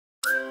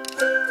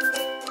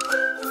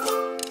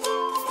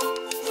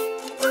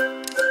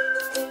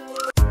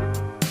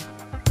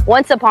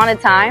Once upon a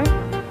time,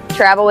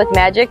 Travel with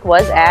Magic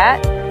was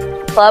at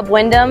Club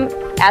Wyndham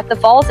at the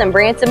Falls in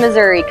Branson,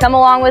 Missouri. Come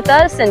along with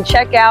us and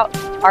check out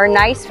our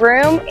nice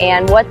room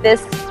and what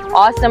this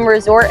awesome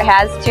resort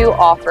has to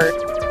offer.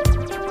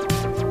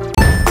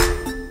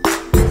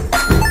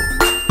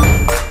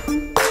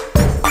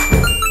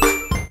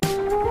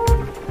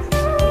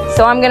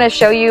 So I'm going to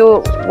show you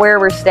where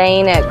we're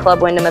staying at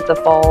Club Wyndham at the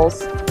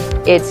Falls.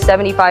 It's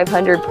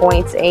 7,500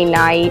 points a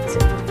night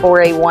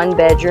for a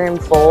 1-bedroom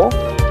full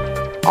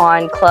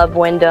on Club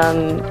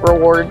Wyndham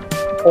reward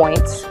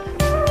points.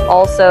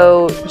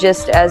 Also,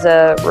 just as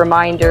a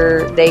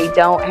reminder, they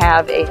don't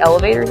have an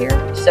elevator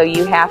here, so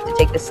you have to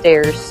take the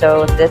stairs.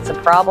 So if that's a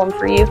problem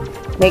for you,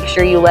 make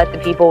sure you let the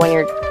people when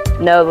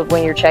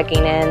you're checking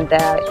in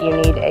that you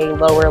need a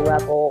lower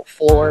level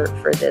floor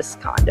for this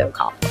condo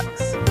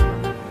complex.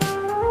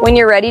 When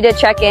you're ready to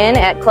check in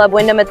at Club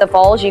Wyndham at the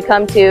Falls, you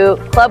come to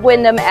Club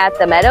Wyndham at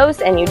the Meadows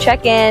and you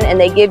check in, and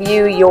they give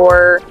you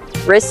your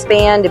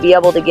wristband to be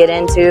able to get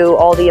into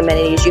all the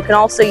amenities. You can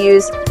also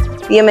use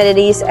the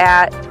amenities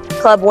at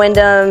Club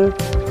Wyndham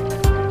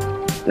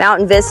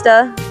Mountain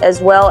Vista as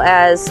well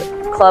as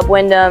Club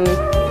Wyndham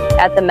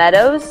at the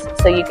Meadows,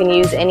 so you can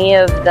use any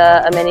of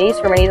the amenities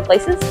from any of the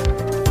places.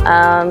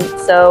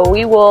 So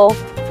we will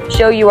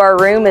show you our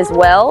room as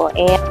well,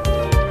 and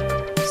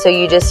so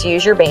you just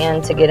use your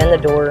band to get in the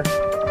door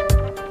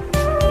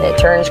and it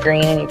turns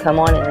green and you come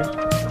on in.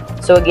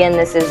 So again,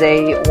 this is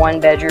a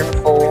 1-bedroom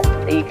full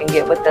that you can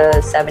get with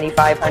the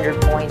 7,500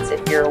 points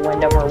if you're a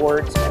Wyndham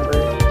Rewards member.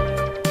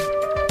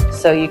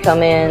 So you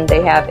come in,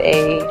 they have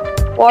a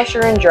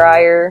washer and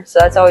dryer, so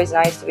that's always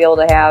nice to be able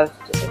to have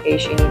just in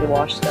case you need to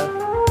wash stuff.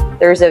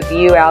 There's a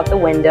view out the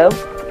window.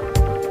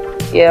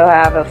 You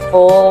have a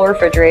full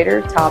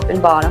refrigerator, top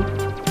and bottom,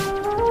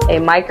 a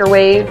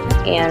microwave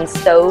and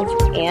stove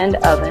and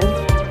oven.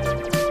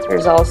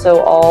 There's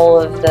also all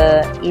of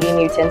the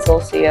eating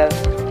utensils, so you have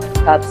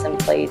cups and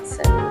plates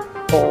and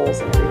bowls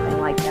and everything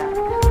like that.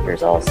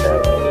 There's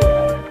also a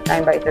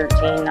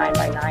 9x13,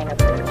 9x9 up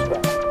there as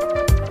well.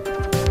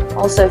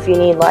 Also, if you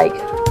need like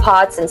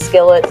pots and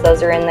skillets,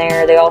 those are in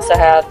there. They also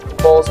have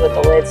bowls with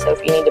the lid, so if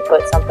you need to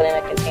put something in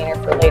a container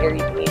for later,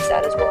 you can use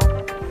that as well.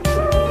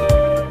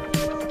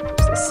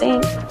 There's the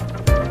sink.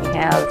 You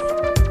have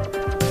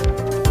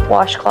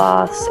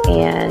washcloths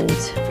and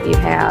you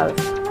have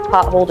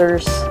pot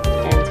holders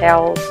and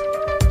towels.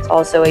 It's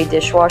also a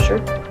dishwasher.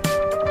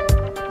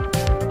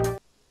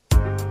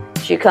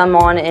 As you come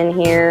on in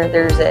here,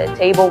 there's a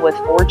table with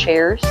 4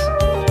 chairs,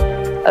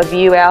 a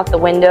view out the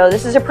window.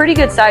 This is a pretty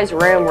good sized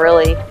room,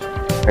 really.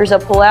 There's a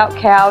pull-out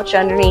couch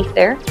underneath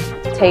there,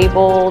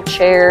 table,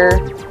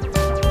 chair,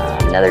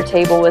 another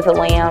table with a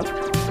lamp,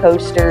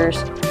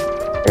 coasters.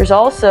 There's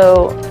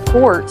also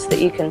ports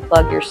that you can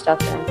plug your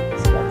stuff in,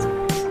 so that's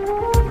nice.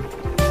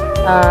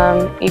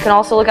 You can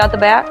also look out the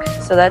back,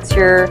 so that's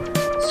your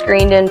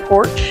screened-in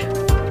porch.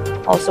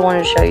 Also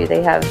wanted to show you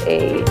they have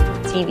a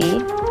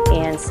TV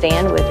and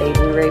stand with a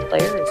Blu-ray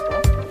player as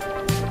well.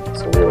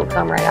 So we will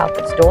come right out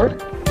this door.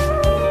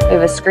 We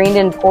have a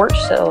screened-in porch,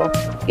 so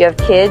if you have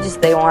kids,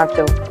 you won't have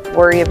to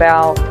worry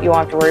about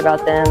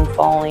them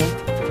falling.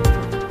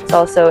 It's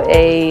also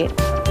a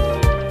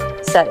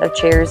set of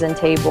chairs and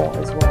table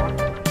as well.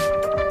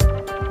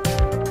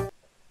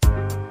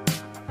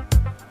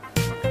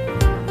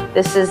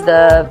 This is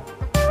the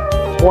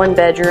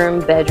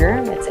 1-bedroom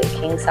bedroom. It's a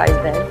king-size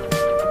bed,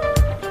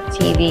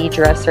 TV,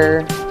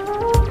 dresser,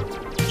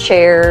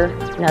 chair,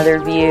 another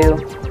view.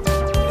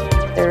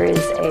 There is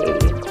a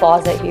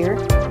closet here.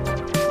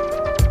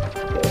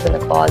 You open the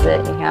closet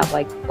and you have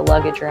like the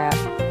luggage rack,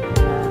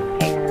 and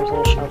the hangers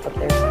and a shelf up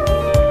there.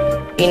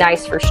 Be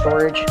nice for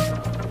storage.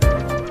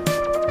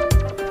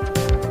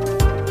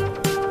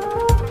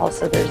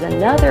 Also, there's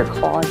another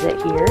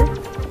closet here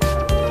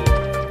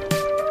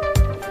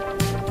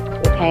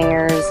with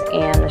hangers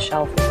and the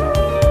shelf as well.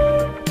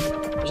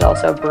 There's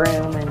also a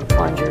broom and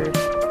plungers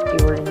if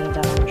you were to need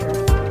that on the trip.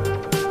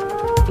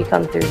 If you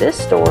come through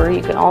this door,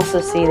 you can also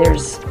see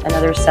there's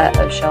another set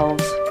of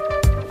shelves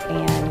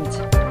and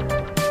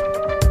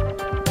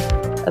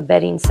a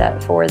bedding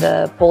set for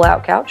the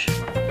pull-out couch.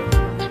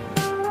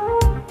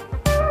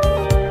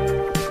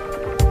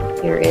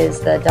 Here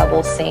is the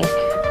double sink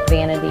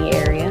vanity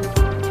area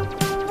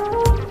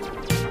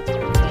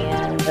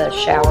and the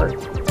shower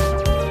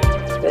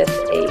with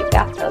a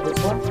bathtub as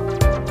well.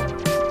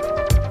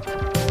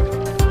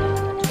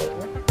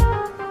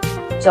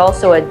 There's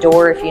also a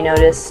door, if you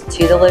notice,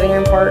 to the living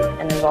room part,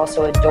 and there's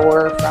also a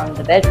door from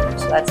the bedroom,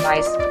 so that's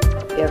nice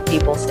if you have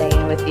people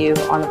staying with you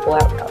on the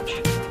pull-out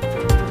couch.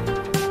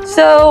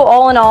 So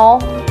all in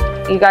all,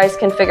 you guys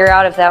can figure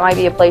out if that might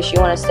be a place you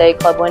want to stay.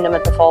 Club Wyndham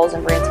at the Falls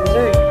in Branson,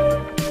 Missouri.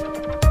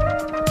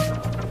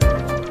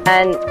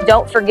 And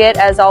don't forget,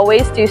 as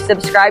always, to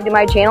subscribe to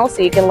my channel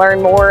so you can learn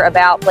more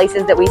about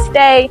places that we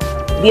stay,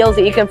 deals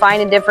that you can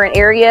find in different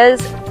areas,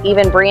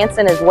 even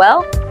Branson as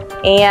well.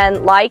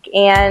 And like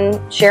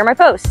and share my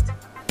post.